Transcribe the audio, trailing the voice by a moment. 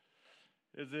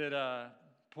Is it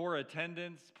poor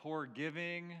attendance, poor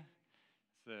giving?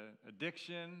 Is it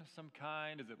addiction of some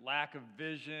kind? Is it lack of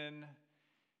vision?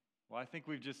 Well, I think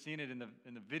we've just seen it in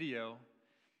the video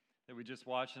that we just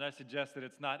watched, and I suggest that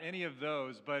it's not any of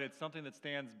those, but it's something that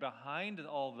stands behind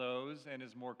all those and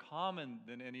is more common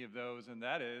than any of those, and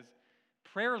that is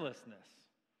prayerlessness.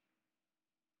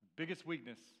 Biggest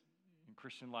weakness in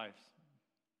Christian lives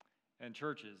and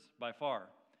churches by far.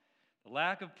 The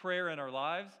lack of prayer in our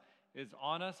lives is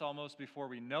on us almost before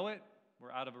we know it.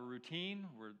 We're out of a routine.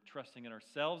 We're trusting in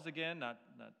ourselves again, not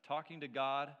talking to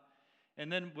God. And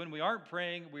then when we aren't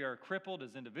praying, we are crippled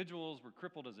as individuals. We're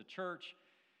crippled as a church,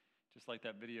 just like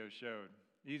that video showed.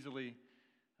 Easily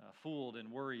fooled and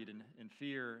worried and in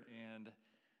fear and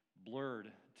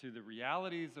blurred to the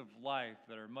realities of life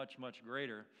that are much, much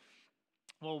greater.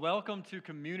 Well, welcome to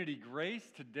Community Grace.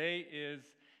 Today is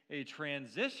a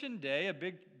transition day, a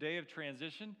big day of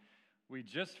transition. We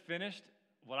just finished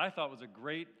what I thought was a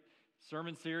great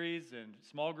sermon series and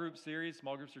small group series.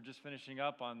 Small groups are just finishing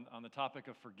up on the topic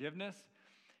of forgiveness.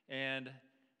 And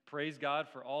praise God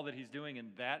for all that He's doing in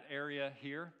that area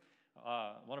here.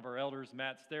 One of our elders,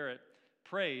 Matt Starrett,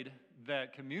 prayed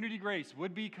that Community Grace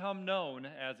would become known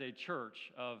as a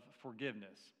church of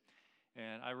forgiveness.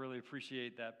 And I really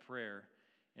appreciate that prayer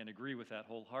and agree with that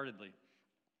wholeheartedly.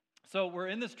 So we're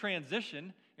in this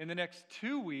transition. In the next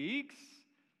 2 weeks,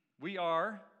 we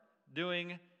are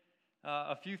doing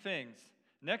a few things.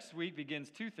 Next week begins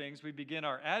two things. We begin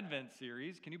our Advent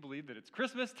series. Can you believe that it's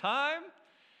Christmas time?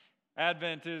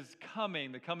 Advent is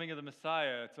coming, the coming of the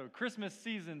Messiah. So Christmas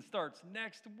season starts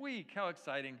next week. How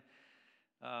exciting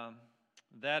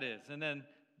that is. And then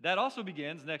that also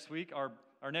begins next week,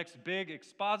 our next big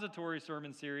expository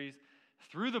sermon series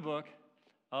through the book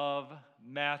of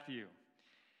Matthew.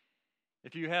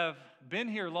 If you have been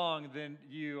here long, then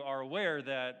you are aware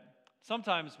that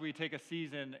sometimes we take a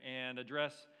season and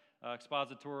address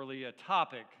expositorily a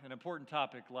topic, an important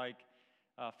topic like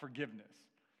forgiveness.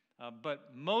 But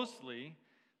mostly,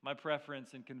 my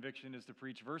preference and conviction is to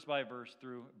preach verse by verse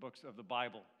through books of the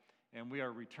Bible. And we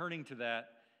are returning to that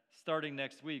starting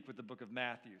next week with the book of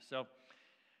Matthew. So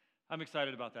I'm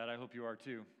excited about that. I hope you are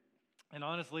too. And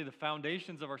honestly, the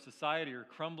foundations of our society are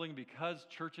crumbling because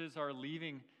churches are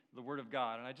leaving the Word of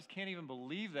God. And I just can't even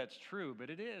believe that's true, but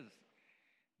it is.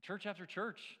 Church after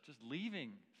church, just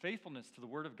leaving faithfulness to the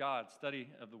Word of God, study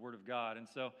of the Word of God. And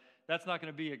so that's not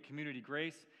going to be a Community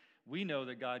Grace. We know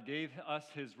that God gave us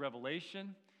His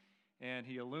revelation, and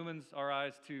He illumines our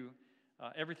eyes to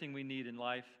everything we need in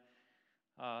life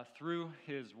through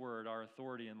His Word, our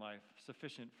authority in life,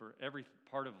 sufficient for every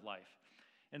part of life.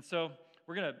 And so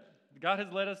God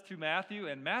has led us to Matthew,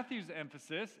 and Matthew's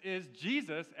emphasis is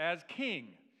Jesus as King.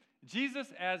 Jesus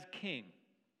as King.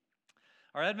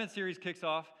 Our Advent series kicks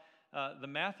off the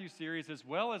Matthew series as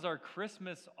well as our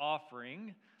Christmas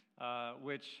offering,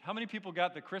 which, how many people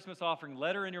got the Christmas offering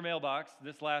letter in your mailbox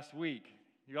this last week?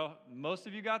 Most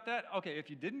of you got that? Okay, if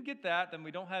you didn't get that, then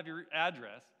we don't have your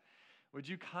address. Would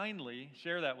you kindly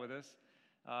share that with us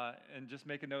and just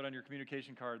make a note on your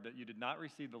communication card that you did not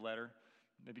receive the letter?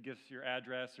 Maybe give us your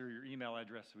address or your email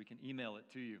address so we can email it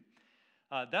to you.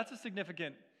 That's a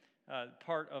significant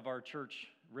part of our church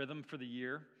rhythm for the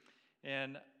year.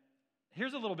 And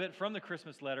here's a little bit from the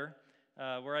Christmas letter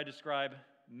where I describe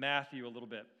Matthew a little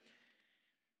bit.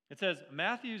 It says,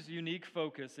 Matthew's unique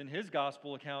focus in his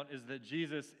gospel account is that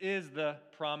Jesus is the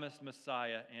promised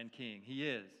Messiah and King. He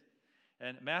is.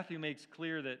 And Matthew makes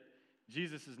clear that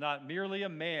Jesus is not merely a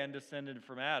man descended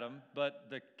from Adam, but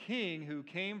the King who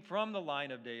came from the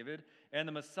line of David and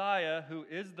the Messiah who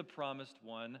is the promised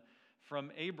one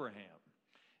from Abraham.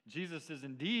 Jesus is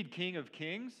indeed King of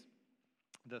kings,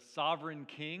 the sovereign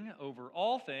King over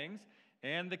all things,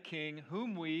 and the King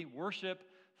whom we worship,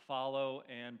 follow,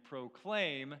 and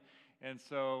proclaim. And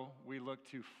so we look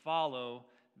to follow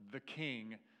the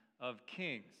King of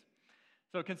kings.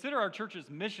 So consider our church's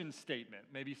mission statement.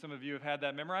 Maybe some of you have had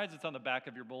that memorized. It's on the back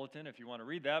of your bulletin if you want to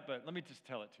read that, but let me just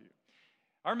tell it to you.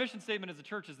 Our mission statement as a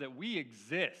church is that we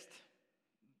exist.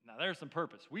 Now there's some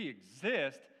purpose. We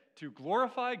exist to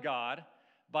glorify God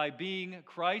by being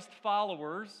Christ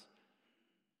followers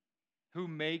who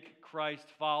make Christ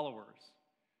followers.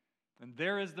 And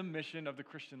there is the mission of the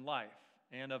Christian life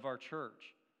and of our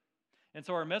church. And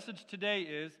so our message today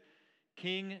is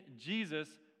King Jesus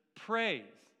prays.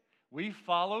 We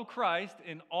follow Christ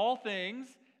in all things.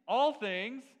 All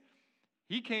things.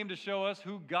 He came to show us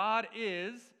who God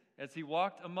is as He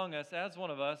walked among us as one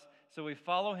of us. So we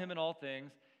follow Him in all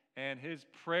things. And His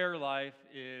prayer life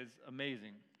is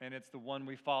amazing. And it's the one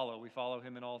we follow. We follow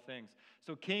Him in all things.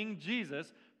 So King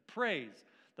Jesus prays.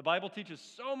 The Bible teaches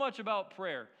so much about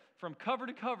prayer. from cover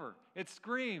to cover. It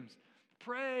screams,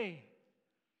 pray.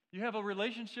 You have a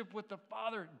relationship with the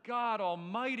Father, God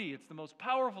Almighty. It's the most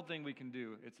powerful thing we can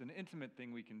do. It's an intimate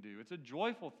thing we can do. It's a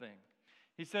joyful thing.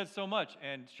 He says so much,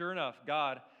 and sure enough,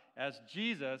 God, as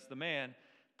Jesus, the man,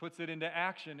 puts it into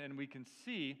action, and we can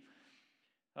see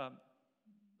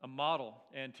a model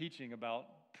and teaching about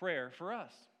prayer for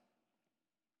us.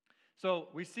 So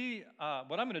we see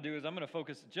what I'm going to do is I'm going to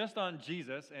focus just on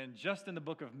Jesus and just in the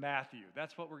book of Matthew.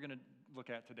 That's what we're going to look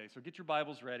at today. So get your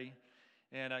Bibles ready.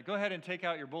 And go ahead and take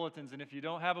out your bulletins. And if you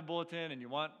don't have a bulletin and you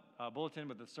want a bulletin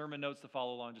with the sermon notes to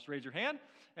follow along, just raise your hand,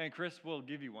 and Chris will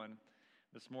give you one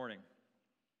this morning.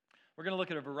 We're going to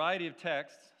look at a variety of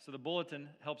texts, so the bulletin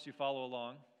helps you follow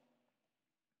along,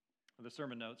 or the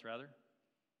sermon notes, rather.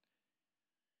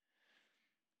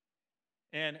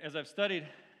 And as I've studied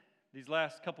these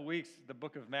last couple weeks, the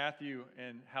book of Matthew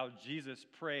and how Jesus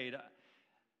prayed,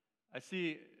 I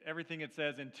see everything it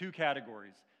says in two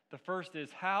categories. The first is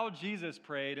how Jesus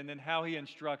prayed, and then how he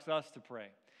instructs us to pray.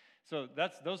 So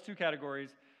those two categories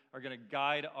are going to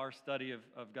guide our study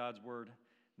of God's word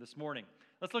this morning.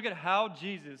 Let's look at how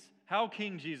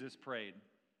King Jesus prayed.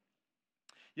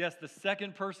 Yes, the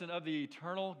second person of the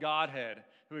eternal Godhead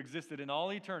who existed in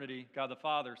all eternity, God the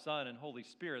Father, Son, and Holy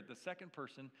Spirit, the second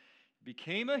person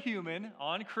became a human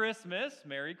on Christmas,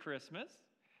 Merry Christmas,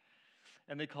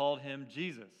 and they called him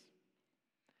Jesus.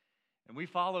 And we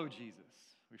follow Jesus.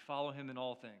 We follow him in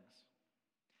all things.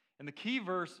 And the key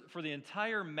verse for the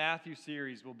entire Matthew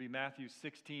series will be Matthew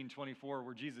 16:24,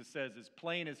 where Jesus says, as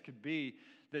plain as could be,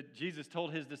 that Jesus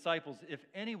told his disciples, if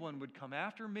anyone would come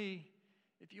after me,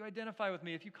 if you identify with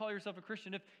me, if you call yourself a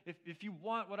Christian, if you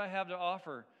want what I have to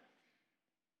offer,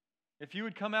 if you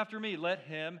would come after me, let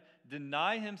him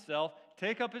deny himself,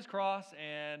 take up his cross,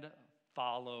 and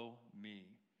follow me.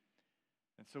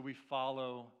 And so we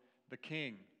follow the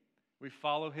King. We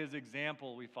follow his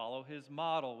example. We follow his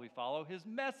model. We follow his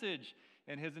message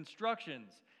and his instructions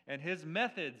and his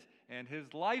methods and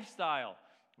his lifestyle.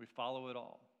 We follow it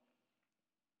all.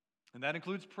 And that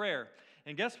includes prayer.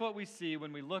 And guess what we see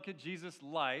when we look at Jesus'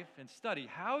 life and study?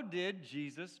 How did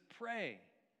Jesus pray?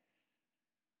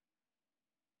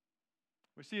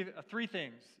 We see three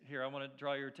things here I want to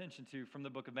draw your attention to from the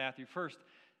book of Matthew. First,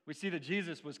 we see that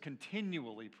Jesus was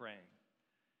continually praying.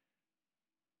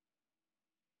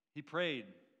 He prayed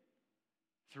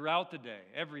throughout the day,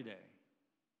 every day,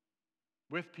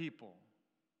 with people,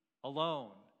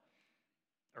 alone,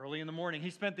 early in the morning.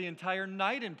 He spent the entire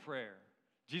night in prayer.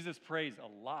 Jesus prays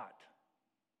a lot.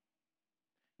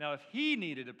 Now, if he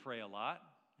needed to pray a lot,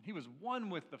 and he was one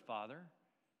with the Father,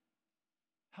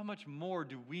 how much more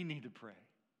do we need to pray?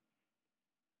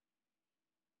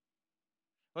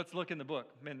 Let's look in the book.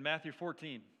 In Matthew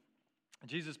 14,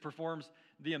 Jesus performs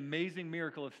the amazing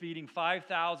miracle of feeding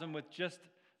 5,000 with just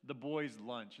the boys'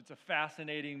 lunch. It's a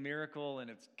fascinating miracle, and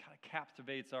it kind of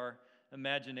captivates our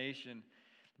imagination.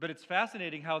 But it's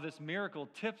fascinating how this miracle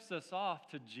tips us off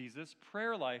to Jesus'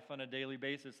 prayer life on a daily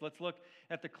basis. Let's look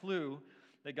at the clue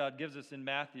that God gives us in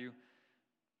Matthew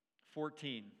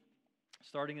 14,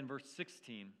 starting in verse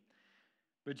 16.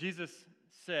 But Jesus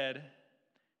said,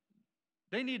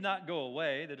 they need not go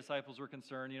away. The disciples were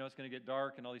concerned, it's going to get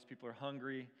dark and all these people are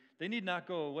hungry. They need not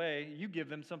go away. You give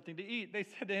them something to eat. They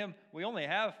said to him, we only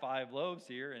have 5 loaves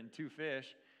here and 2 fish.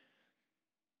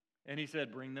 And he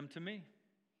said, bring them to me.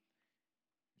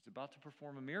 He's about to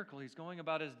perform a miracle. He's going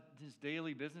about his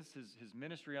daily business, his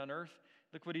ministry on earth.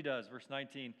 Look what he does, verse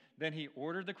 19. Then he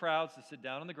ordered the crowds to sit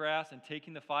down on the grass, and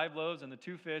taking the 5 loaves and the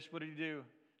 2 fish, what did he do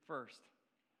first?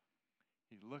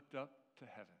 He looked up to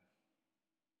heaven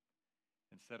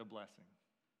and said a blessing.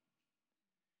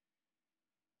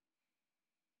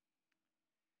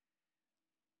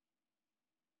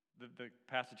 The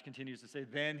passage continues to say,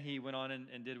 then he went on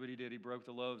and did what he did. He broke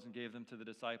the loaves and gave them to the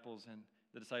disciples, and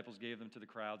the disciples gave them to the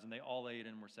crowds, and they all ate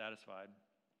and were satisfied.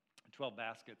 12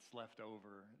 baskets left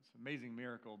over. It's an amazing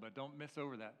miracle, but don't miss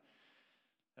over that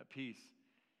piece.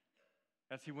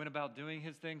 As he went about doing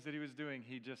his things that he was doing,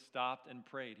 he just stopped and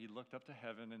prayed. He looked up to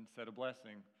heaven and said a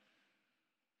blessing.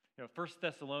 1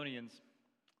 Thessalonians,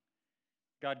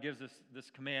 God gives us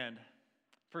this command.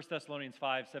 1 Thessalonians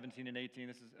 5, 17 and 18,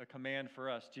 this is a command for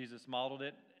us. Jesus modeled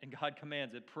it, and God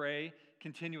commands it. Pray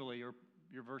continually, or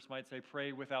your verse might say,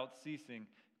 pray without ceasing,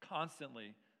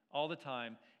 constantly, all the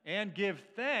time, and give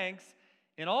thanks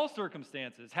in all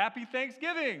circumstances. Happy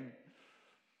Thanksgiving!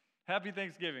 Happy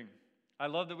Thanksgiving. I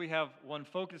love that we have one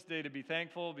focus day to be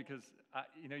thankful, because I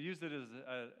use it as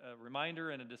a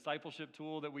reminder and a discipleship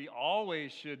tool that we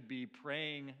always should be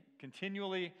praying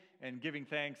continually and giving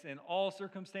thanks in all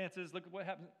circumstances. Look at what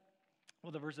happens.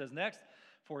 Well, the verse says next,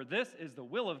 for this is the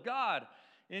will of God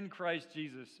in Christ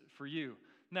Jesus for you.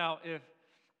 Now,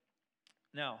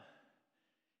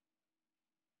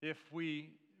 if we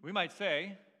might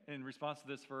say, in response to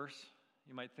this verse,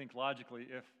 you might think logically,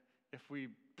 if we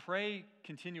pray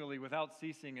continually without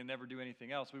ceasing and never do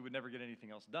anything else, we would never get anything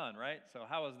else done, right? So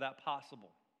how is that possible?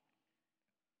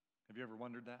 Have you ever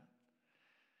wondered that?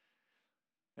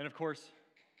 And of course,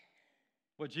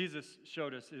 what Jesus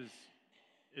showed us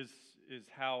is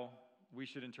how we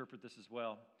should interpret this as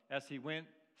well. As he went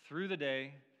through the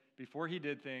day, before he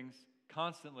did things,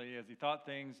 constantly, as he thought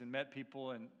things and met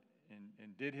people and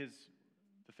did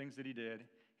the things that he did,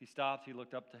 he stopped, he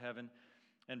looked up to heaven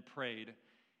and prayed.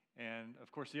 And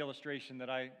of course, the illustration that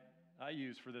I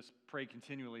use for this pray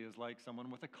continually is like someone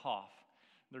with a cough.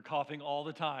 They're coughing all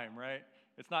the time, right?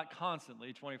 It's not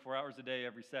constantly, 24 hours a day,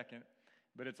 every second,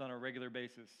 but it's on a regular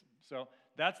basis. So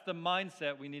that's the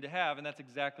mindset we need to have, and that's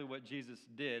exactly what Jesus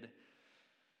did.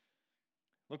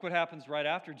 Look what happens right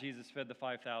after Jesus fed the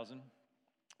 5,000.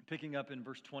 Picking up in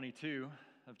verse 22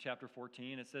 of chapter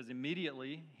 14, it says,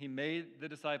 immediately he made the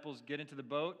disciples get into the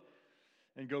boat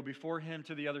and go before him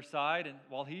to the other side, and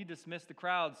while he dismissed the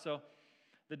crowds. So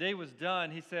the day was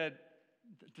done. He said,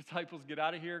 disciples, get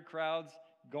out of here, crowds,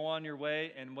 go on your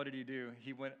way. And what did he do?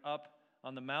 He went up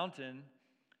on the mountain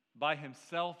by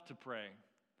himself to pray.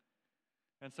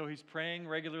 And so he's praying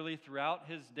regularly throughout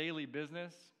his daily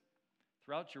business,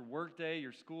 throughout your work day,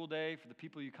 your school day, for the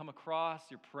people you come across,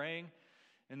 you're praying.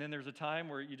 And then there's a time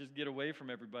where you just get away from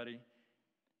everybody.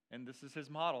 And this is his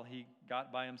model. He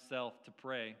got by himself to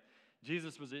pray.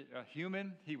 Jesus was a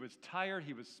human. He was tired.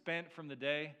 He was spent from the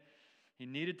day. He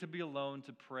needed to be alone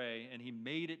to pray, and he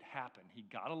made it happen. He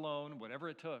got alone, whatever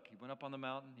it took. He went up on the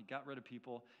mountain. He got rid of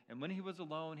people. And when he was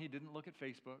alone, he didn't look at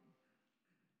Facebook.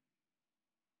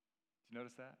 Did you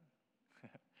notice that?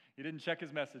 He didn't check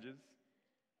his messages.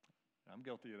 I'm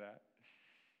guilty of that.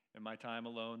 In my time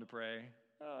alone to pray,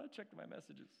 I checked my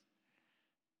messages.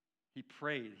 He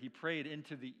prayed. He prayed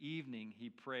into the evening. He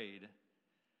prayed.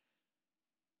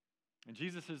 And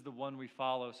Jesus is the one we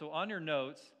follow. So on your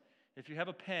notes, if you have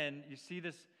a pen, you see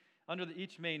this under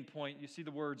each main point, you see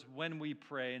the words, when we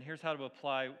pray. And here's how to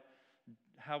apply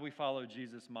how we follow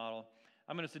Jesus' model.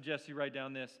 I'm going to suggest you write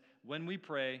down this. When we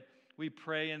pray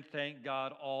and thank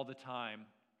God all the time.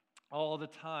 All the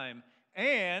time.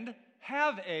 And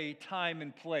have a time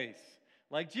and place.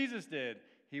 Like Jesus did.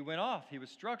 He went off. He was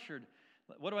structured.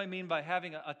 What do I mean by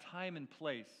having a time and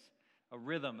place? A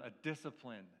rhythm, a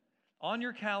discipline. On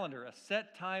your calendar, a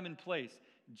set time and place.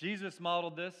 Jesus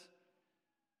modeled this.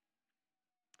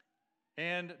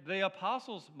 And the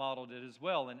apostles modeled it as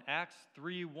well. In Acts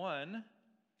 3:1,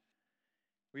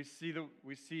 we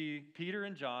see Peter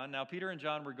and John. Now, Peter and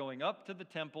John were going up to the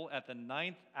temple at the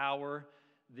 9th hour,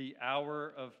 the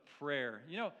hour of prayer.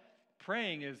 You know,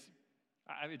 praying it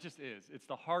just is. It's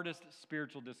the hardest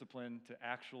spiritual discipline to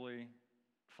actually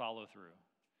follow through.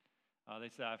 They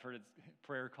say, I've heard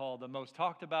prayer called the most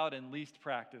talked about and least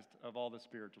practiced of all the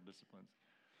spiritual disciplines.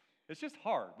 It's just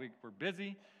hard. We're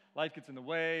busy. Life gets in the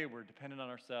way. We're dependent on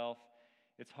ourselves.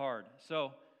 It's hard.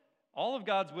 So all of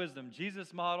God's wisdom,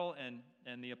 Jesus' model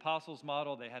and the apostles'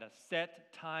 model, they had a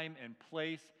set time and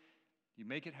place. You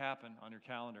make it happen on your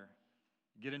calendar.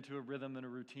 Get into a rhythm and a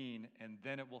routine, and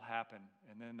then it will happen.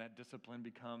 And then that discipline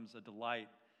becomes a delight.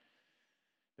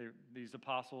 These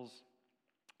apostles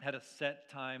had a set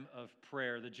time of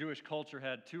prayer. The Jewish culture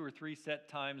had 2 or 3 set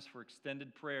times for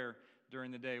extended prayer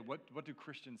during the day. What do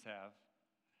Christians have?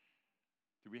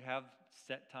 Do we have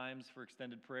set times for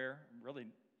extended prayer? Really,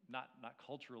 not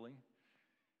culturally.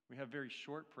 We have very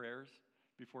short prayers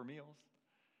before meals.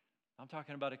 I'm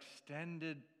talking about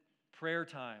extended prayer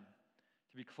time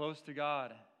to be close to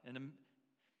God and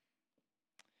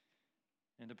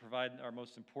to provide our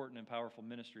most important and powerful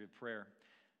ministry of prayer.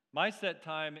 My set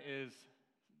time is,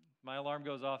 my alarm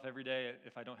goes off every day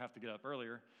if I don't have to get up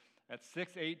earlier at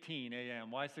 6:18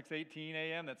 a.m. Why 6:18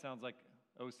 a.m.? That sounds like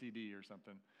OCD or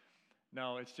something.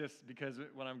 No, it's just because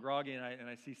when I'm groggy and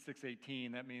I see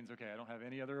 6:18, that means, okay, I don't have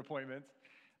any other appointments.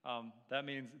 That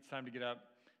means it's time to get up,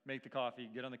 make the coffee,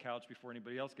 get on the couch before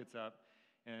anybody else gets up,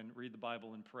 and read the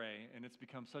Bible and pray. And it's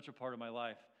become such a part of my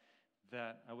life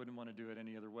that I wouldn't want to do it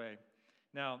any other way.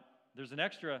 Now, there's an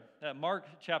extra, Mark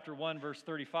chapter 1, verse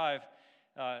 35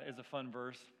 is a fun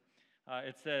verse.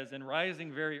 It says, and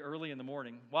rising very early in the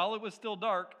morning, while it was still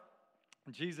dark,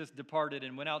 Jesus departed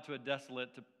and went out to a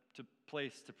desolate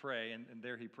place to pray, and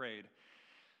there he prayed.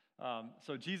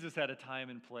 So Jesus had a time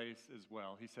and place as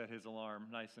well. He set his alarm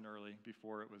nice and early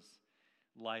before it was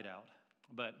light out.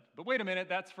 But wait a minute,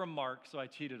 that's from Mark, so I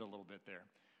cheated a little bit there.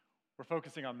 We're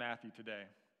focusing on Matthew today.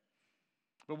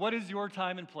 But what is your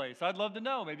time and place? I'd love to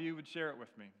know. Maybe you would share it with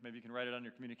me. Maybe you can write it on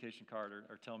your communication card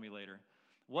or tell me later.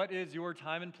 What is your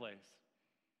time and place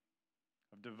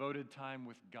of devoted time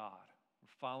with God? We're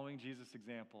following Jesus'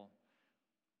 example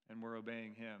and we're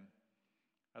obeying him.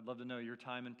 I'd love to know your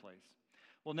time and place.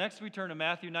 Well, next we turn to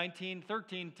Matthew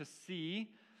 19:13 to see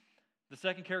the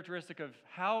second characteristic of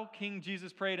how King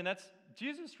Jesus prayed, and that's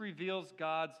Jesus reveals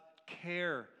God's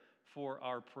care for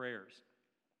our prayers.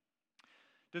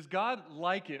 Does God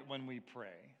like it when we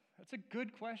pray? That's a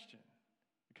good question,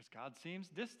 because God seems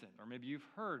distant, or maybe you've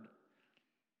heard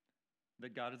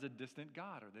that God is a distant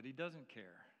God or that he doesn't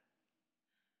care.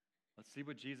 Let's see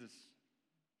what Jesus'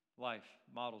 life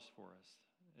models for us.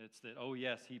 It's that, oh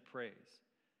yes, he prays.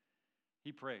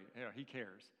 He prayed. Yeah, he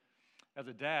cares. As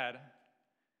a dad,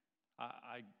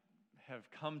 I have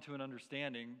come to an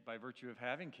understanding by virtue of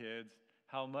having kids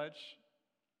how much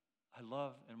I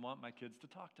love and want my kids to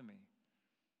talk to me.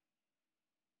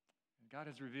 And God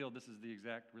has revealed this is the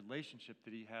exact relationship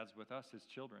that he has with us, his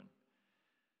children.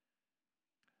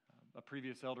 A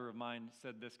previous elder of mine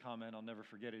said this comment, I'll never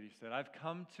forget it. He said, I've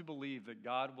come to believe that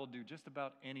God will do just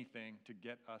about anything to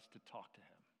get us to talk to him.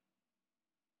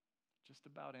 Just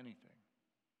about anything.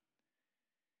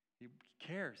 He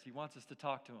cares. He wants us to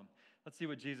talk to him. Let's see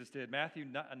what Jesus did. Matthew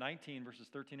 19, verses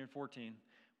 13 and 14,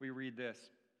 we read this.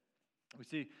 We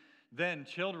see, then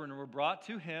children were brought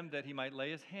to him that he might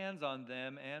lay his hands on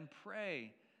them and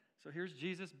pray. So here's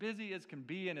Jesus, busy as can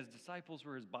be, and his disciples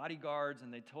were his bodyguards,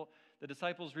 and the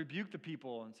disciples rebuked the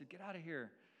people and said, get out of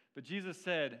here. But Jesus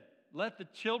said, let the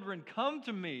children come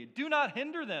to me. Do not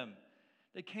hinder them.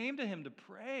 They came to him to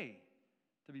pray,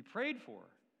 to be prayed for.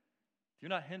 Do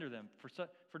not hinder them, for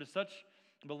to such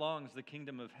belongs the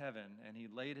kingdom of heaven. And he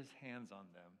laid his hands on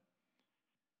them.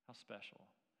 How special.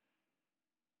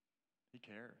 He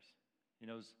cares. He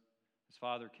knows his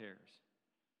Father cares.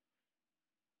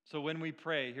 So when we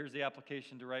pray, here's the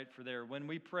application to write for there. When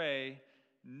we pray,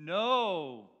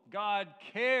 know God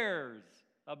cares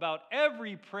about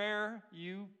every prayer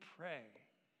you pray.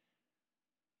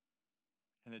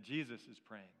 And that Jesus is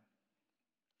praying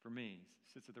for me.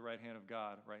 He sits at the right hand of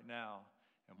God right now.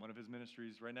 And one of his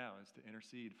ministries right now is to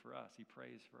intercede for us. He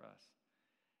prays for us.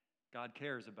 God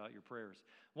cares about your prayers.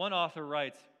 One author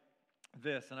writes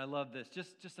this, and I love this.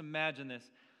 Just imagine this.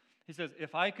 He says,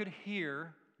 if I could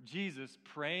hear Jesus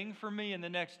praying for me in the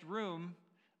next room,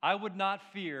 I would not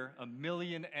fear a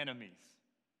million enemies.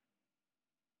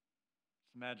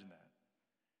 Just imagine that.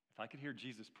 If I could hear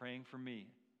Jesus praying for me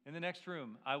in the next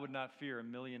room, I would not fear a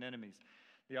million enemies.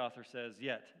 The author says,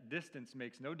 yet distance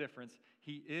makes no difference.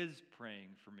 He is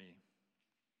praying for me.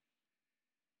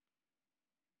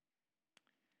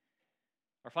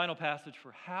 Our final passage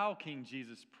for how King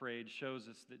Jesus prayed shows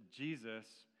us that Jesus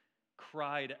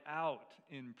cried out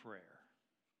in prayer.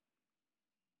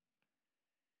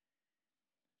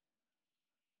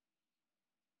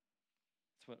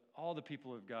 It's what all the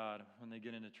people of God, when they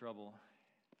get into trouble,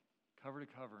 cover to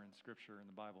cover in Scripture, in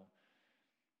the Bible,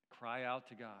 cry out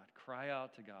to God. Cry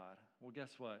out to God. Well,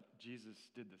 guess what? Jesus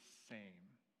did the same.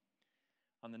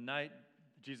 On the night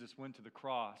Jesus went to the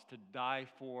cross to die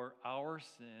for our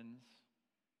sins,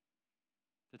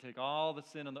 to take all the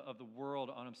sin of the world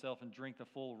on himself and drink the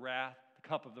full wrath, the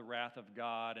cup of the wrath of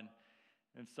God,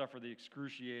 and suffer the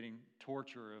excruciating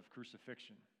torture of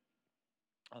crucifixion.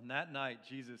 On that night,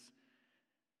 Jesus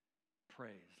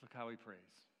prays. Look how he prays.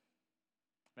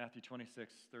 Matthew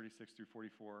 26, 36 through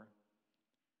 44.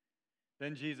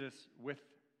 Then Jesus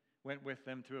went with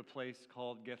them to a place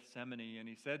called Gethsemane, and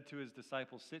he said to his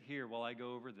disciples, sit here while I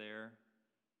go over there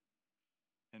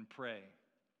and pray.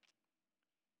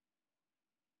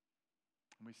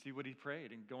 And we see what he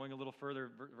prayed. And going a little further,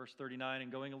 verse 39,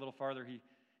 and going a little farther, he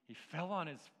fell on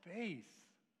his face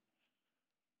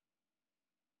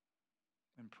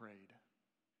and prayed,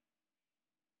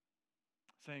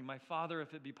 saying, my Father,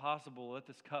 if it be possible, let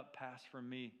this cup pass from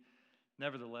me.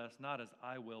 Nevertheless, not as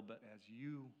I will, but as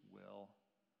you will.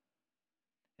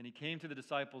 And he came to the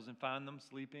disciples and found them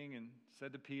sleeping and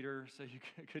said to Peter, so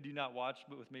could you not watch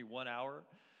but with me 1 hour?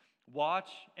 Watch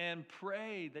and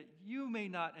pray that you may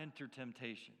not enter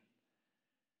temptation.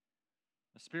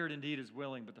 The spirit indeed is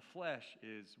willing, but the flesh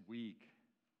is weak.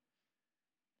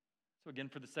 So again,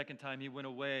 for the second time, he went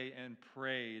away and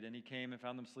prayed, and he came and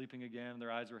found them sleeping again.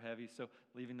 Their eyes were heavy, so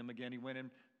leaving them again, he went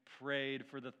and prayed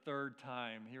for the third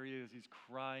time. Here he is, he's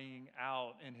crying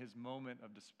out in his moment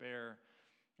of despair,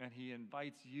 and he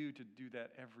invites you to do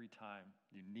that every time.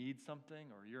 You need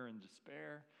something, or you're in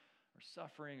despair, or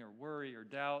suffering, or worry, or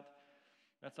doubt.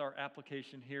 That's our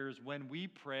application here, is when we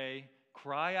pray,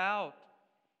 cry out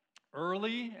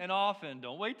early and often.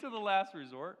 Don't wait till the last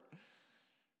resort.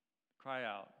 Cry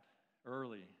out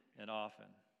early and often.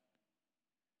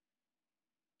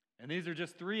 And these are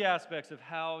just three aspects of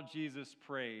how Jesus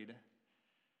prayed.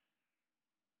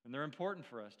 And they're important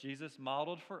for us. Jesus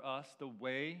modeled for us the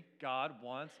way God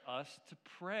wants us to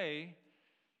pray.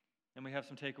 And we have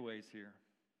some takeaways here.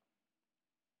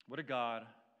 What a God.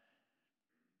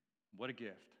 What a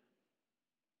gift.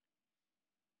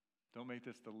 Don't make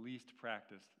this the least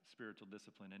practiced spiritual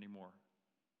discipline anymore.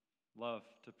 Love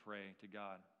to pray to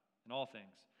God in all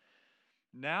things.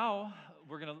 Now,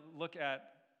 we're going to look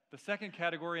at the second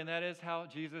category, and that is how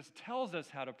Jesus tells us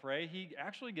how to pray. He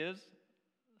actually gives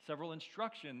several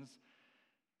instructions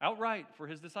outright for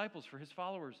his disciples, for his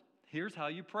followers. Here's how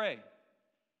you pray.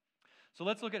 So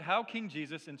let's look at how King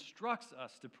Jesus instructs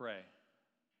us to pray.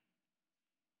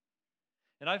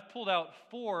 And I've pulled out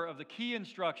 4 of the key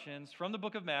instructions from the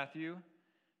book of Matthew,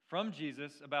 from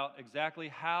Jesus, about exactly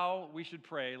how we should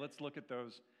pray. Let's look at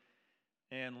those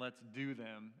and let's do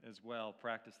them as well,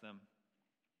 practice them.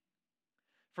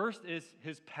 First is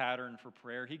his pattern for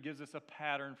prayer. He gives us a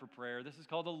pattern for prayer. This is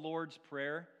called the Lord's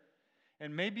Prayer.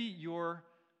 And maybe you're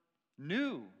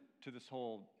new to this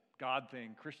whole God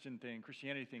thing, Christian thing,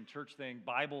 Christianity thing, church thing,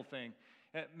 Bible thing.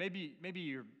 Maybe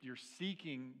you're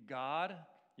seeking God.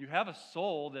 You have a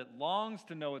soul that longs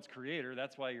to know its creator.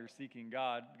 That's why you're seeking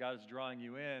God. God is drawing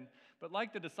you in. But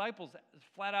like the disciples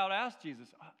flat out asked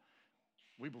Jesus,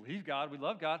 we believe God, we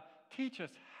love God. Teach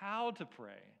us how to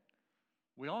pray.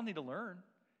 We all need to learn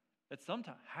at some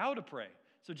time how to pray.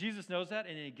 So Jesus knows that,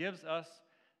 and he gives us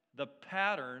the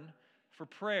pattern for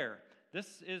prayer.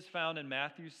 This is found in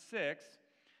Matthew 6,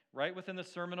 right within the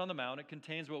Sermon on the Mount. It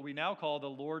contains what we now call the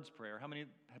Lord's Prayer. How many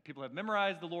people have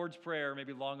memorized the Lord's Prayer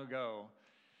maybe long ago?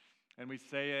 And we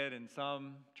say it, and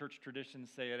some church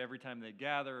traditions say it every time they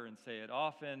gather and say it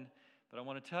often. But I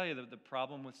want to tell you that the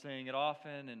problem with saying it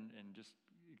often and just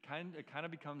it kind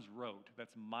of becomes rote.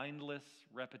 That's mindless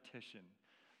repetition.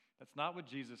 That's not what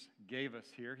Jesus gave us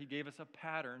here. He gave us a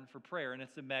pattern for prayer, and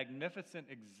it's a magnificent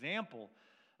example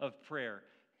of prayer.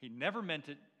 He never meant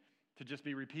it to just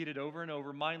be repeated over and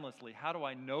over mindlessly. How do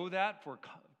I know that?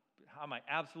 How am I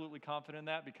absolutely confident in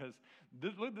that? Because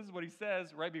this is what he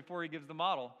says right before he gives the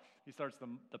model. He starts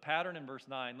the pattern in verse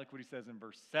 9. Look what he says in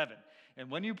verse 7. And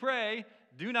when you pray,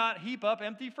 do not heap up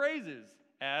empty phrases,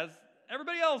 as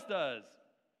everybody else does.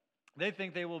 They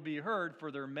think they will be heard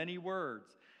for their many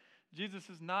words. Jesus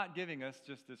is not giving us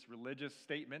just this religious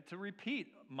statement to repeat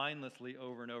mindlessly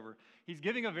over and over. He's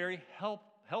giving a very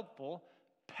helpful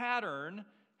pattern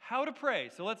how to pray.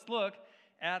 So let's look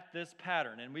at this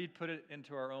pattern, and we put it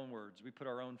into our own words. We put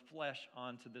our own flesh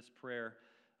onto this prayer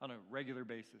on a regular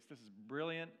basis. This is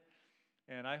brilliant,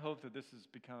 and I hope that this has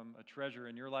become a treasure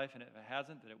in your life, and if it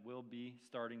hasn't, that it will be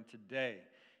starting today.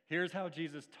 Here's how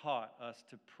Jesus taught us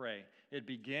to pray. It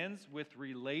begins with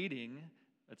relating.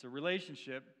 It's a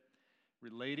relationship,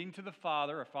 relating to the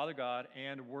Father, our Father God,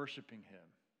 and worshiping him.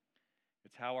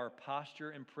 It's how our posture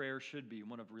and prayer should be,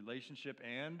 one of relationship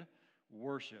and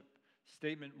worship.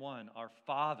 Statement 1, our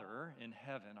Father in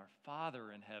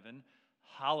heaven,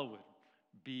 hallowed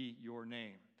be your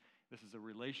name. This is a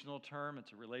relational term.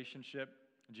 It's a relationship.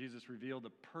 Jesus revealed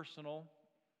the personal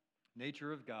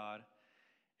nature of God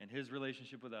and his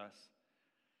relationship with us.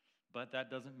 But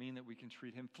that doesn't mean that we can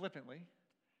treat him flippantly.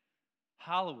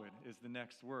 Hallowed is the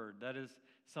next word. That is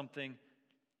something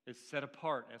is set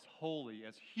apart as holy,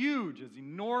 as huge, as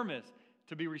enormous,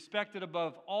 to be respected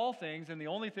above all things, and the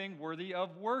only thing worthy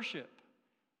of worship.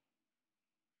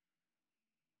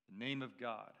 The name of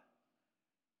God.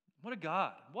 What a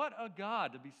God. What a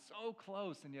God to be so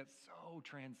close and yet so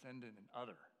transcendent and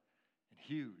other and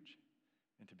huge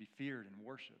and to be feared and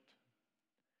worshiped.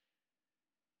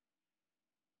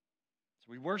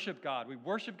 So we worship God. We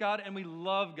worship God and we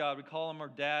love God. We call him our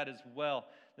dad as well.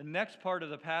 The next part of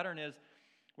the pattern is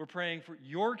we're praying for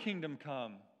your kingdom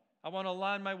come. I want to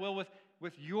align my will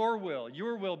with your will.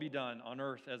 Your will be done on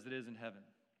earth as it is in heaven.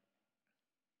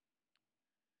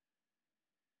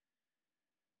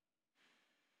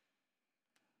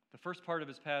 The first part of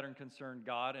his pattern concerned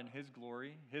God and his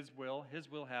glory, his will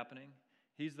happening.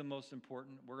 He's the most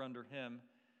important. We're under him.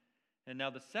 And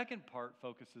now the second part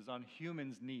focuses on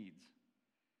humans' needs.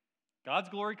 God's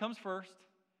glory comes first,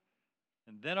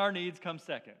 and then our needs come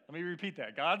second. Let me repeat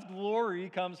that. God's glory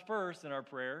comes first in our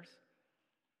prayers.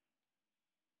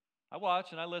 I watch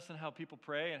and I listen how people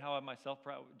pray and how I myself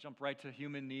jump right to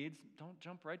human needs. Don't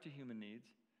jump right to human needs.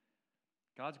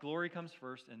 God's glory comes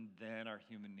first, and then our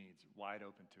human needs, wide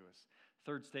open to us.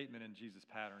 Third statement in Jesus'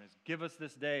 pattern is, give us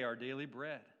this day our daily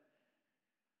bread.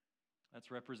 That's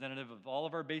representative of all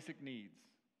of our basic needs.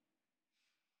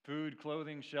 Food,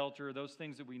 clothing, shelter, those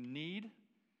things that we need.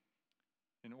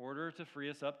 in order to free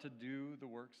us up to do the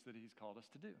works that he's called us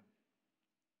to do.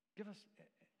 Give us,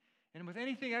 and with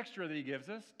anything extra that he gives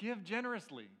us, give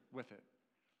generously with it.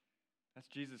 That's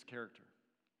Jesus' character.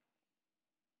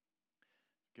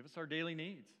 Give us our daily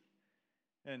needs.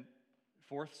 And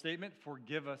fourth statement,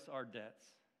 forgive us our debts,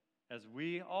 as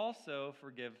we also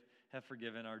have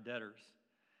forgiven our debtors.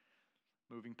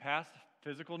 Moving past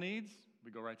physical needs,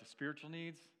 we go right to spiritual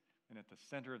needs, and at the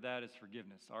center of that is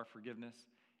forgiveness, our forgiveness,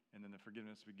 and then the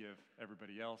forgiveness we give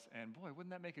everybody else. And boy,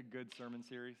 wouldn't that make a good sermon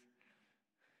series?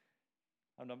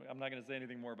 I'm not going to say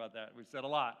anything more about that. We've said a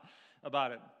lot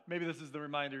about it. Maybe this is the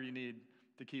reminder you need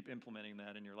to keep implementing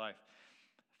that in your life.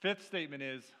 Fifth statement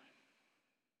is,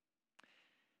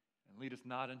 and lead us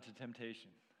not into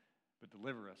temptation, but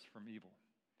deliver us from evil.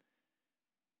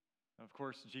 Now, of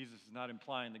course, Jesus is not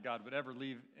implying that God would ever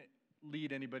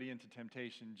lead anybody into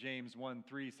temptation. James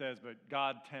 1:3 says, but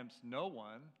God tempts no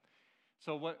one.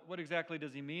 So what exactly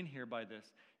does he mean here by this?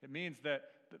 It means that,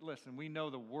 listen, we know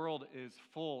the world is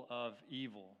full of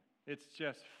evil. It's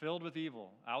just filled with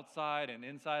evil, outside and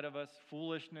inside of us,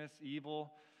 foolishness,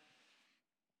 evil,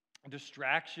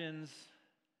 distractions,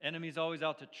 enemies always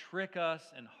out to trick us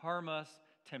and harm us,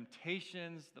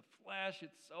 temptations, the flesh.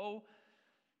 It's so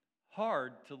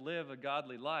hard to live a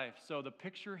godly life. So the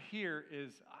picture here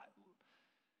is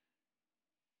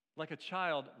like a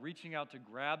child reaching out to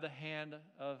grab the hand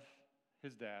of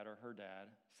his dad or her dad,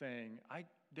 saying,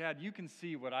 Dad, you can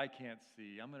see what I can't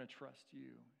see. I'm going to trust you.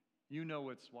 You know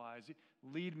what's wise.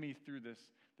 Lead me through this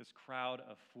crowd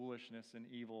of foolishness and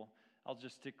evil. I'll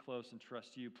just stick close and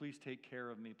trust you. Please take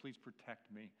care of me. Please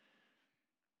protect me.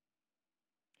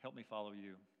 Help me follow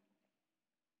you.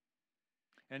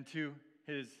 And to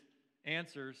his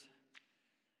answers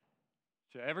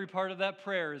to every part of that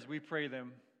prayer as we pray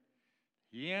them,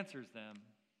 he answers them,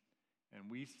 and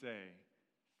we say,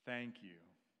 thank you.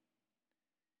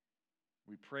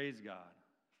 We praise God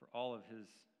for all of his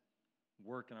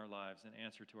work in our lives and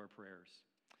answer to our prayers.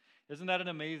 Isn't that an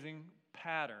amazing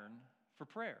pattern for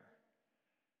prayer?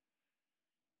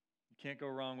 You can't go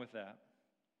wrong with that.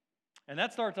 And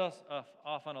that starts us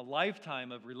off on a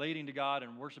lifetime of relating to God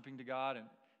and worshiping God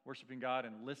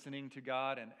and listening to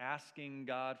God and asking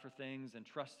God for things and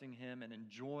trusting him and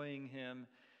enjoying him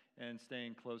and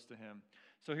staying close to him.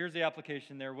 So here's the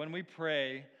application there. When we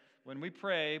pray,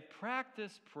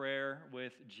 practice prayer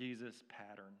with Jesus'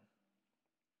 pattern.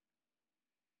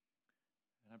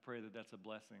 And I pray that that's a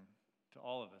blessing to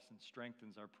all of us and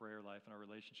strengthens our prayer life and our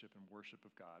relationship and worship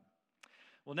of God.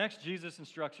 Well, next, Jesus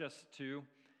instructs us to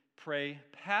pray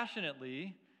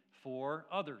passionately for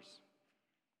others.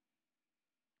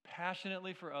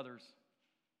 Passionately for others.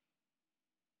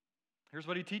 Here's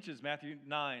what he teaches, Matthew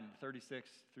 9:36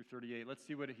 through 38. Let's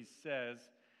see what he says.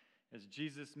 As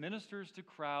Jesus ministers to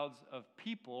crowds of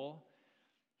people,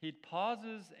 he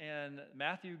pauses, and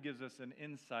Matthew gives us an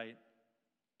insight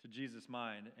to Jesus'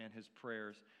 mind and his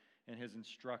prayers and his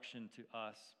instruction to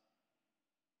us.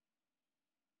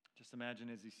 Just imagine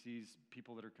as he sees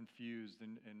people that are confused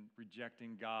and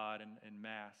rejecting God and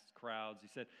mass crowds. He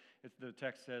said, the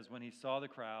text says, when he saw the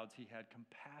crowds, he had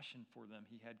compassion for them.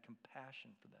 He had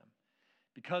compassion for them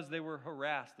because they were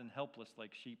harassed and helpless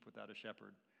like sheep without a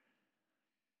shepherd.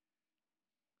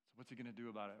 So what's he going to do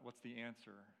about it? What's the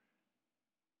answer?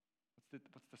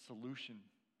 What's the solution?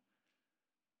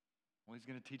 Well, he's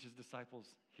going to teach his disciples,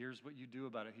 here's what you do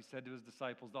about it. He said to his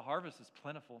disciples, the harvest is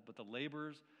plentiful, but the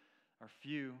laborers are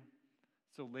few.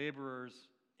 So laborers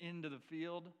into the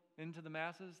field, into the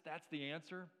masses, that's the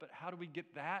answer. But how do we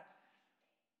get that?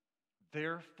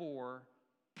 Therefore,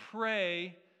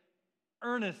 pray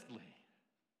earnestly.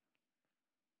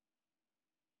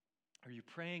 Are you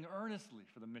praying earnestly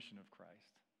for the mission of Christ?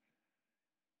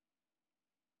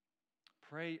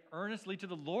 Pray earnestly to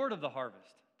the Lord of the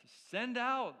harvest to send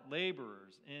out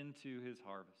laborers into his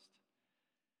harvest.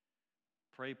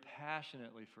 Pray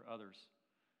passionately for others.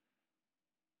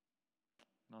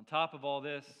 And on top of all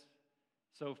this,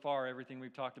 so far, everything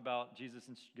we've talked about, Jesus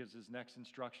gives his next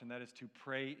instruction, that is to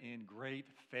pray in great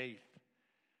faith.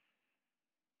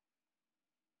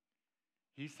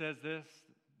 He says this,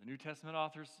 the New Testament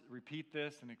authors repeat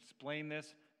this and explain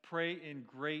this, pray in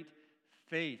great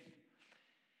faith.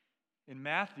 In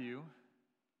Matthew,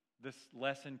 this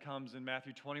lesson comes in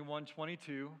Matthew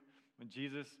 21:22, when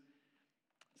Jesus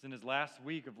is in his last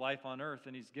week of life on earth,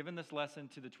 and he's given this lesson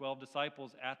to the 12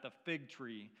 disciples at the fig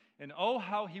tree. And oh,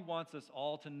 how he wants us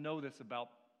all to know this about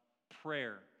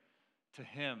prayer to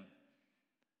him,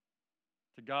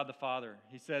 to God the Father.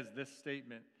 He says this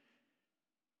statement,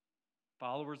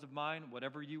 followers of mine,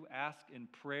 whatever you ask in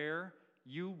prayer,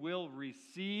 you will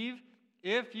receive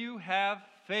if you have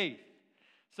faith.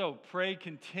 So pray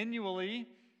continually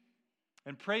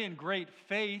and pray in great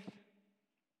faith.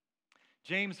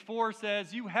 James 4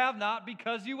 says, you have not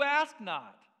because you ask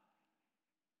not.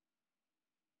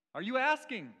 Are you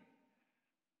asking?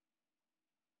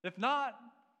 If not,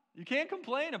 you can't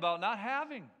complain about not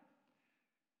having.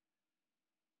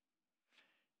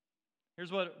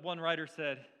 Here's what one writer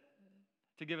said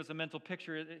to give us a mental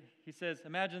picture. He says,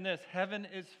 imagine this: heaven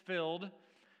is filled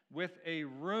with a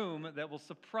room that will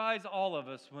surprise all of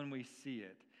us when we see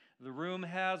it. The room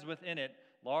has within it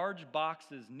large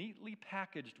boxes neatly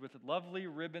packaged with lovely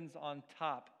ribbons on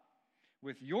top,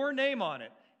 with your name on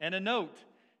it and a note,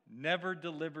 never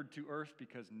delivered to earth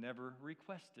because never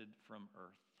requested from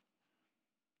earth.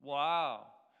 Wow.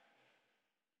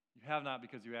 You have not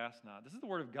because you ask not. This is the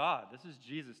word of God. This is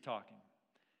Jesus talking.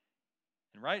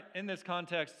 And right in this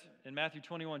context, in Matthew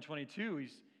 21:22,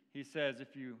 he says,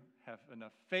 if you have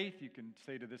enough faith, you can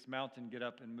say to this mountain, get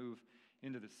up and move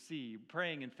into the sea.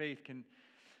 Praying in faith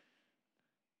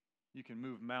you can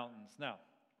move mountains. Now,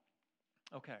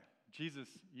 okay, Jesus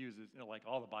uses, like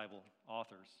all the Bible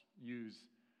authors, use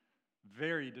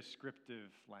very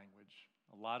descriptive language.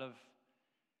 A lot of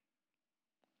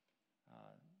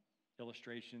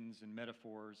illustrations and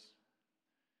metaphors.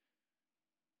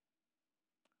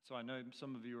 So I know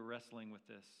some of you are wrestling with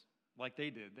this, like they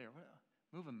did there.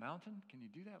 Move a mountain? Can you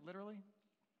do that literally?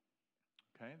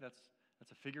 Okay, that's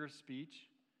a figure of speech.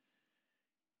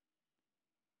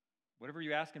 Whatever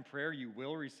you ask in prayer, you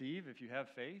will receive if you have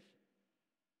faith.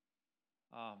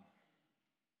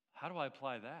 How do I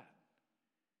apply that?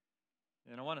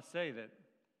 And I want to say that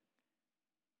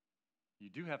you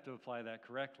do have to apply that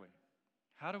correctly.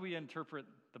 How do we interpret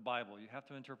the Bible? You have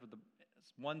to interpret the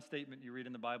one statement you read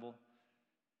in the Bible,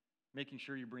 making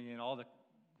sure you bring in all the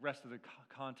rest of the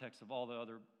context of all the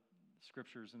other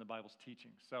scriptures in the Bible's teaching.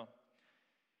 So,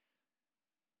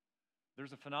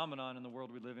 there's a phenomenon in the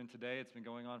world we live in today. It's been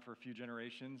going on for a few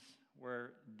generations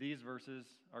where these verses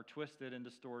are twisted and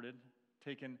distorted,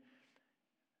 taken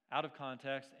out of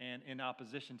context and in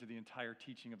opposition to the entire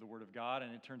teaching of the Word of God,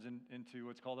 and it turns into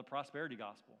what's called the prosperity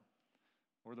gospel,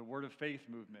 or the word of faith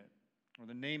movement, or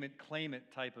the name it, claim it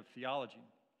type of theology.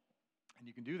 And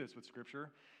you can do this with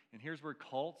Scripture. And here's where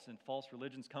cults and false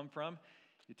religions come from.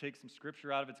 You take some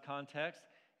Scripture out of its context,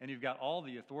 and you've got all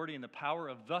the authority and the power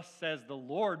of thus says the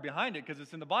Lord behind it, because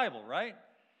it's in the Bible, right?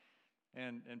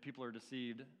 And people are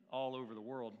deceived all over the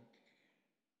world.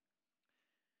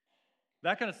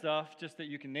 That kind of stuff, just that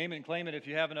you can name it and claim it if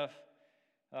you have enough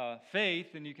faith,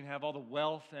 and you can have all the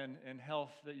wealth and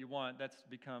health that you want. That's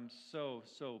become so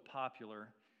popular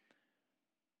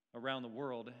around the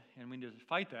world, and we need to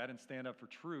fight that and stand up for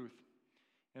truth.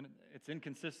 And it's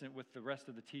inconsistent with the rest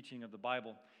of the teaching of the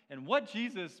Bible. And what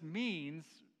Jesus means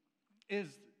is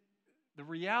the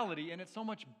reality, and it's so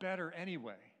much better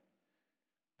anyway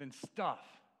than stuff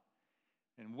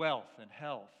and wealth and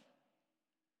health.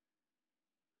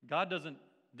 God doesn't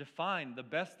define the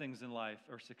best things in life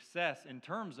or success in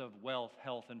terms of wealth,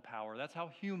 health, and power. That's how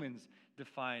humans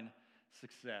define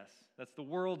success. That's the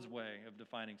world's way of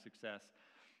defining success.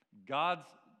 God's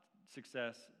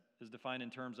success is defined in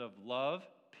terms of love,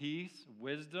 peace,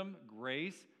 wisdom,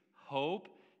 grace, hope,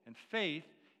 and faith.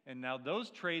 And now those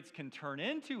traits can turn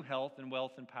into health and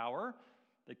wealth and power.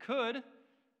 They could,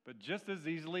 but just as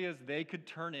easily as they could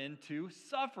turn into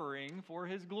suffering for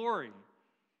His glory.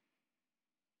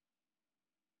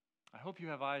 I hope you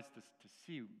have eyes to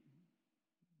see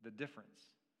the difference.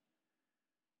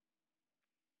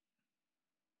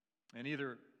 And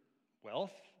either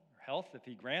wealth or health, if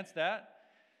He grants that,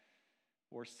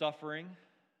 or suffering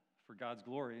for God's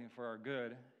glory and for our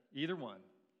good, either one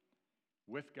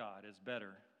with God is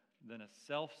better than a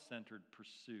self-centered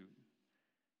pursuit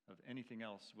of anything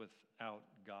else without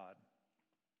God.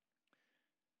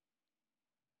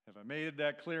 Have I made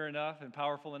that clear enough and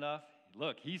powerful enough?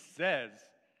 Look, He says,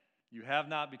 you have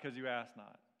not because you ask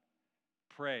not.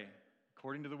 Pray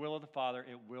according to the will of the Father,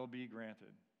 it will be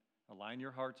granted. Align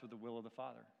your hearts with the will of the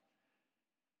Father.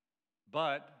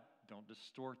 But don't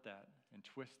distort that and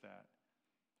twist that.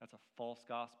 That's a false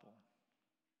gospel.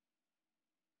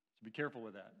 So be careful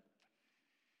with that.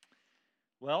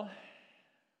 Well,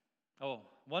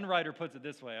 one writer puts it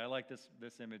this way. I like this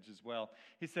image as well.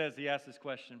 He asks this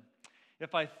question: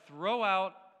 if I throw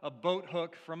out a boat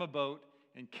hook from a boat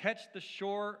and catch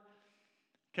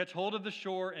hold of the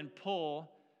shore and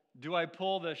pull, do I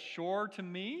pull the shore to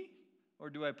me, or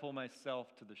do I pull myself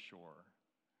to the shore?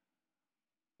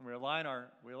 We align our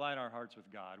hearts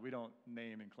with God. We don't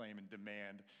name and claim and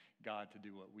demand God to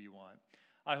do what we want.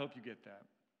 I hope you get that.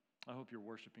 I hope you're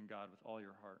worshiping God with all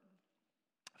your heart.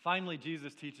 Finally,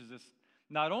 Jesus teaches us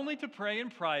not only to pray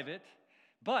in private,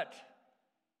 but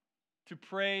to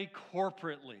pray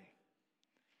corporately.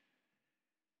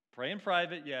 Pray in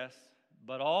private, yes,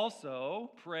 but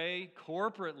also pray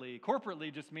corporately.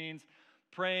 Corporately just means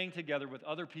praying together with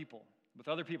other people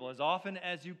as often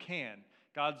as you can.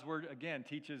 God's word, again,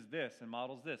 teaches this and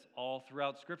models this all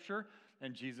throughout Scripture,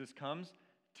 and Jesus comes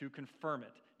to confirm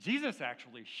it. Jesus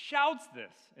actually shouts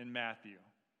this in Matthew.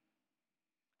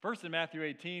 First, in Matthew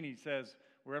 18, he says,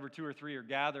 wherever 2 or 3 are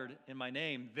gathered in my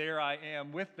name, there I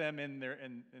am with them, and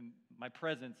my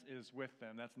presence is with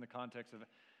them. That's in the context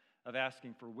of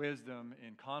asking for wisdom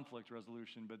in conflict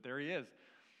resolution, but there he is.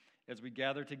 As we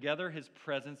gather together, his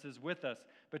presence is with us.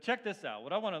 But check this out.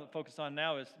 What I want to focus on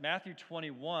now is Matthew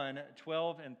 21,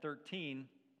 12 and 13.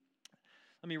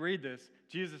 Let me read this.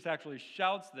 Jesus actually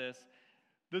shouts this.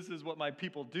 This is what my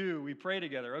people do. We pray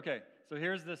together. Okay, so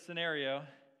here's the scenario.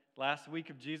 Last week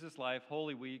of Jesus' life,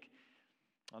 Holy Week,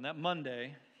 on that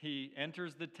Monday, he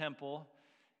enters the temple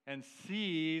and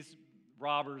sees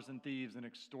robbers and thieves and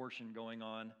extortion going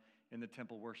on in the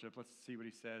temple worship. Let's see what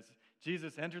he says.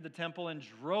 Jesus entered the temple and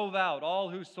drove out all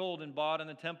who sold and bought in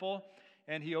the temple,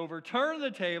 and he overturned the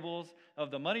tables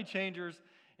of the money changers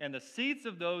and the seats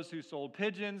of those who sold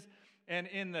pigeons. And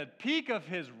in the peak of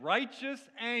his righteous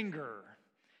anger,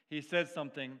 he says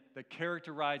something that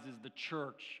characterizes the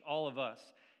church, all of us.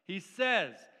 He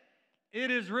says,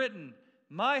 "It is written,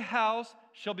 my house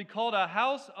shall be called a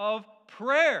house of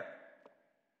prayer,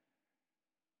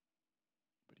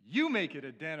 but you make it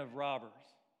a den of robbers."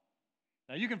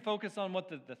 Now, you can focus on what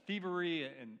the thievery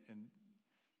and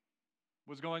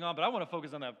was going on, but I want to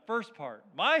focus on that first part.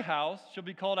 My house shall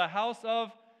be called a house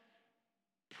of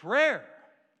prayer.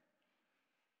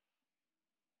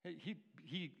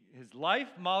 His life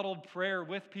modeled prayer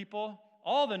with people.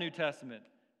 All the New Testament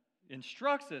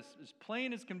instructs us as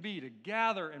plain as can be to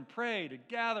gather and pray, to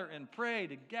gather and pray,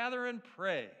 to gather and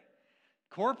pray.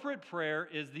 Corporate prayer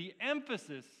is the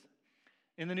emphasis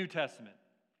in the New Testament.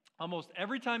 Almost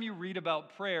every time you read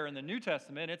about prayer in the New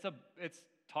Testament, it's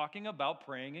talking about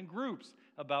praying in groups,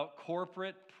 about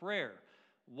corporate prayer.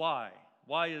 Why?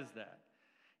 Why is that?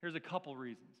 Here's a couple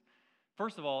reasons.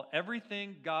 First of all,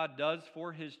 everything God does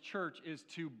for his church is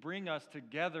to bring us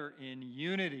together in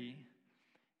unity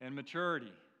and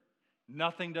maturity.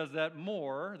 Nothing does that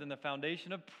more than the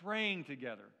foundation of praying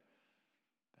together.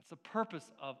 That's the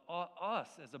purpose of us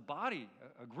as a body,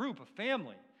 a group, a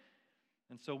family.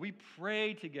 And so we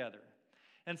pray together.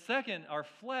 And second, our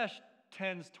flesh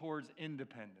tends towards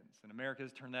independence. And America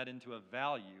has turned that into a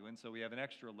value. And so we have an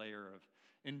extra layer of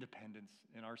independence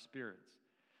in our spirits.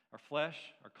 Our flesh,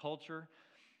 our culture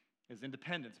is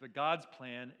independence. But God's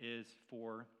plan is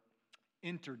for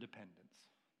interdependence.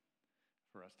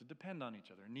 For us to depend on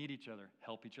each other, need each other,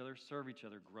 help each other, serve each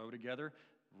other, grow together,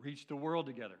 reach the world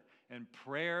together. And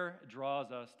prayer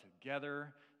draws us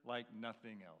together like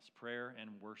nothing else. Prayer and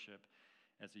worship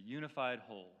as a unified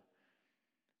whole,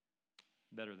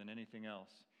 better than anything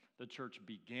else. The church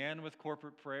began with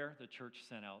corporate prayer. The church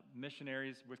sent out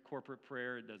missionaries with corporate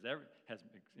prayer. It has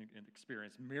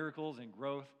experienced miracles and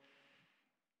growth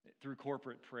through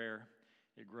corporate prayer.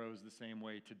 It grows the same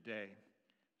way today.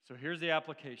 So here's the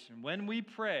application. When we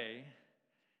pray,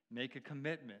 make a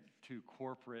commitment to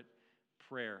corporate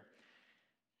prayer.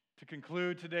 To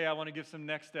conclude today, I want to give some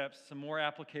next steps, some more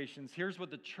applications. Here's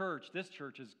what this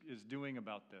church is doing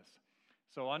about this.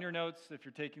 So on your notes, if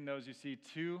you're taking those, you see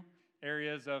 2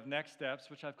 areas of next steps,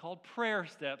 which I've called prayer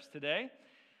steps today.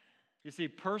 You see,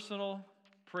 personal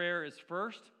prayer is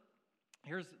first.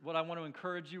 Here's what I want to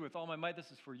encourage you with all my might. This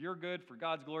is for your good, for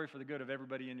God's glory, for the good of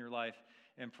everybody in your life,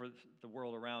 and for the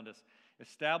world around us.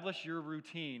 Establish your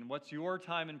routine. What's your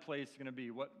time and place going to be?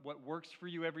 What works for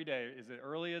you every day? Is it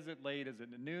early? Is it late? Is it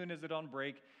noon? Is it on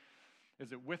break?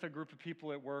 Is it with a group of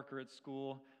people at work or at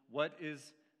school? What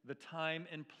is the time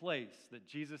and place that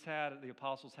Jesus had, the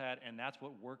apostles had, and that's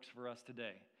what works for us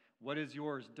today? What is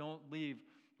yours? Don't leave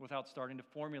without starting to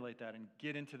formulate that and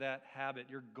get into that habit.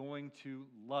 You're going to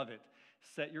love it.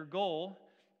 Set your goal.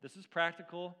 This is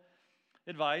practical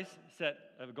advice. Set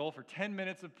a goal for 10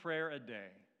 minutes of prayer a day.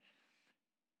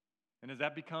 And as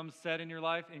that becomes set in your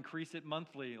life, increase it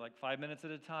monthly, like 5 minutes at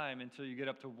a time until you get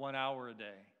up to 1 hour a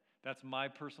day. That's my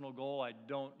personal goal. I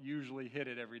don't usually hit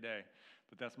it every day,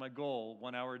 but that's my goal,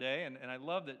 1 hour a day. And I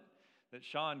love that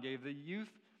Sean gave the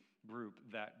youth group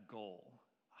that goal.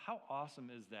 How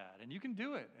awesome is that? And you can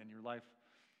do it, and your life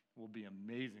will be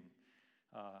amazing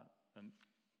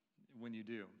when you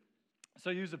do. So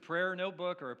use a prayer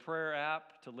notebook or a prayer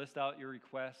app to list out your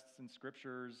requests and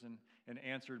scriptures and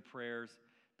answered prayers.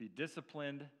 Be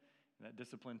disciplined, and that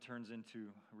discipline turns into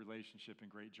a relationship and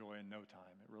great joy in no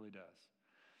time. It really does.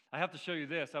 I have to show you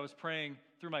this. I was praying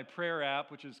through my prayer app,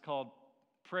 which is called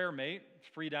PrayerMate. It's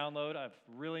free download. I've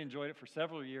really enjoyed it for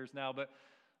several years now. But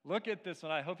look at this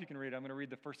one. I hope you can read it. I'm going to read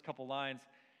the first couple lines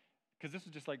because this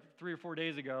was just like 3 or 4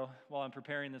 days ago while I'm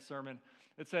preparing this sermon.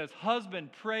 It says, "Husband,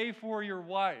 pray for your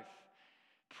wife.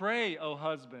 Pray, O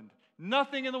husband.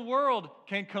 Nothing in the world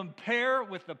can compare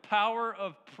with the power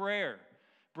of prayer.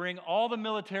 Bring all the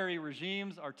military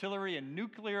regimes, artillery, and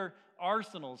nuclear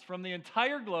arsenals from the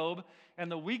entire globe, and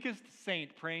the weakest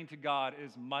saint praying to God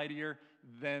is mightier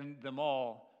than them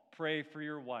all. Pray for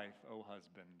your wife, O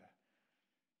husband."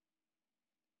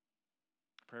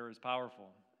 Prayer is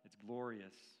powerful. It's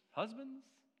glorious. Husbands,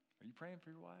 are you praying for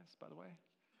your wives, by the way?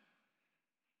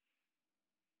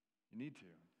 You need to.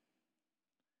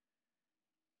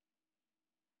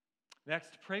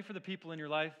 Next, pray for the people in your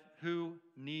life who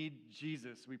need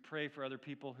Jesus. We pray for other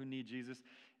people who need Jesus.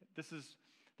 This is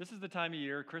the time of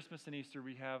year, Christmas and Easter,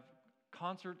 we have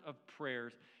concert of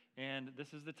prayers, and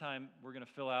this is the time we're going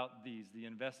to fill out the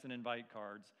Invest and Invite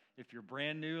cards. If you're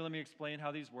brand new, let me explain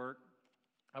how these work.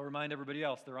 I'll remind everybody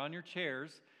else, they're on your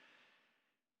chairs.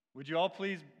 Would you all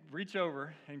please reach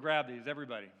over and grab these,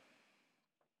 everybody?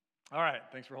 All right,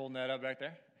 thanks for holding that up back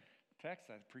there. Tex,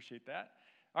 I appreciate that.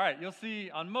 All right, you'll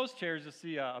see, on most chairs, you'll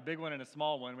see a big one and a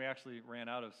small one. We actually ran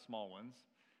out of small ones.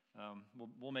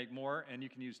 We'll make more, and you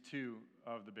can use 2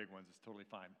 of the big ones. It's totally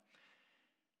fine.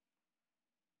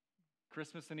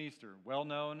 Christmas and Easter, well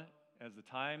known as the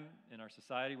time in our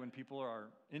society when people are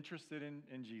interested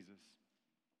in Jesus.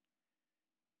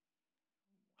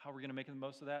 How are we going to make the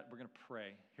most of that? We're going to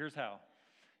pray. Here's how.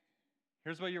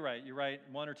 Here's what you write. You write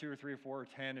 1 or 2 or 3 or 4 or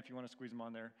 10 if you want to squeeze them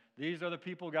on there. These are the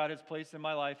people God has placed in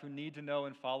my life who need to know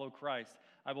and follow Christ.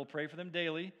 I will pray for them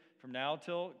daily from now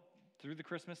till through the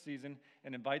Christmas season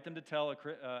and invite them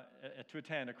to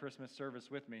attend a Christmas service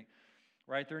with me.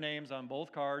 Write their names on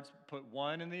both cards. Put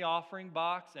one in the offering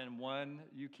box and one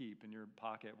you keep in your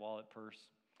pocket, wallet, purse.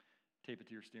 Tape it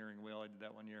to your steering wheel. I did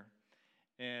that one year.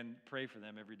 And pray for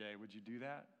them every day. Would you do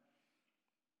that?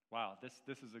 Wow, this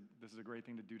is a great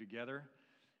thing to do together.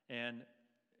 And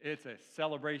it's a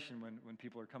celebration when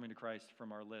people are coming to Christ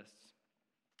from our lists.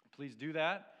 Please do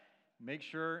that. Make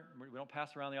sure we don't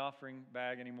pass around the offering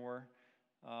bag anymore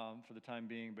for the time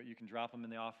being, but you can drop them in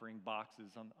the offering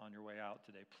boxes on your way out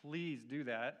today. Please do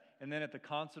that. And then at the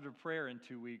concert of prayer in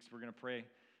 2 weeks, we're going to pray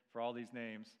for all these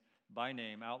names by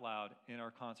name out loud in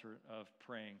our concert of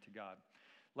praying to God.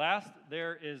 Last,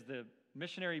 there is the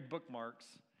missionary bookmarks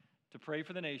to pray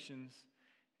for the nations.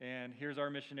 And here's our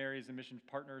missionaries and mission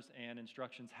partners and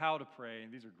instructions how to pray.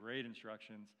 And these are great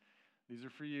instructions. These are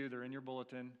for you. They're in your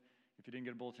bulletin. If you didn't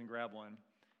get a bulletin, grab one.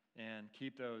 And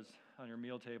keep those on your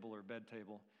meal table or bed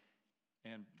table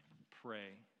and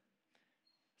pray.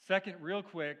 Second, real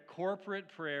quick, corporate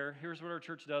prayer. Here's what our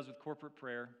church does with corporate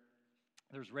prayer.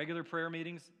 There's regular prayer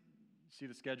meetings. See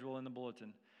the schedule in the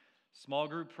bulletin. Small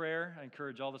group prayer. I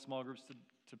encourage all the small groups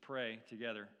to pray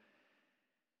together.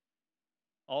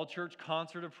 All church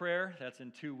concert of prayer. That's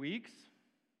in 2 weeks.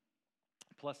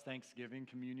 Plus Thanksgiving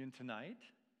communion tonight.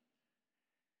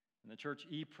 And the church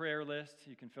e-prayer list.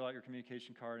 You can fill out your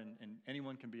communication card, and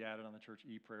anyone can be added on the church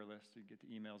e-prayer list. You get the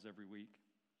emails every week.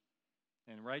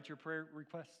 And write your prayer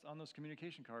requests on those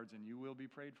communication cards, and you will be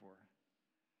prayed for.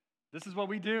 This is what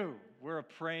we do. We're a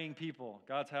praying people.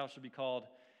 God's house should be called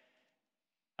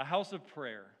a house of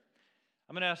prayer.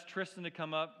 I'm going to ask Tristan to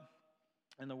come up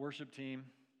and the worship team.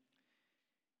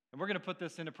 And we're going to put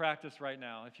this into practice right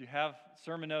now. If you have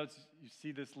sermon notes, you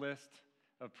see this list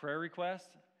of prayer requests.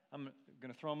 I'm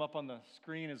going to throw them up on the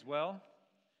screen as well.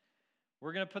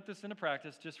 We're going to put this into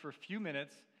practice just for a few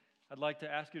minutes. I'd like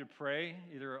to ask you to pray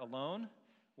either alone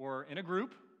or in a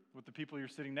group with the people you're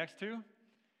sitting next to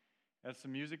as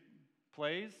some music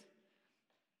plays.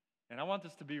 And I want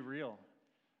this to be real.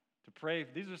 To pray,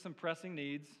 these are some pressing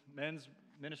needs. Men's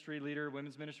ministry leader,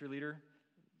 women's ministry leader.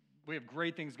 We have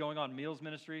great things going on. Meals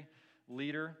ministry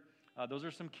leader. Those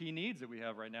are some key needs that we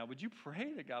have right now. Would you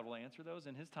pray that God will answer those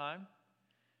in His time?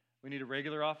 We need a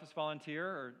regular office volunteer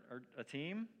or a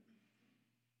team.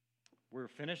 We're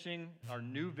finishing our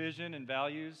new vision and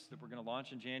values that we're going to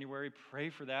launch in January. Pray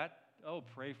for that. Oh,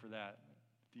 pray for that.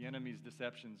 The enemy's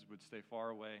deceptions would stay far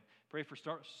away. Pray for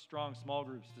strong small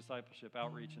groups, discipleship,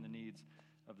 outreach, and the needs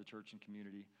of the church and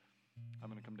community. I'm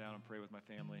going to come down and pray with my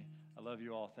family. I love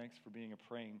you all. Thanks for being a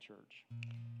praying church.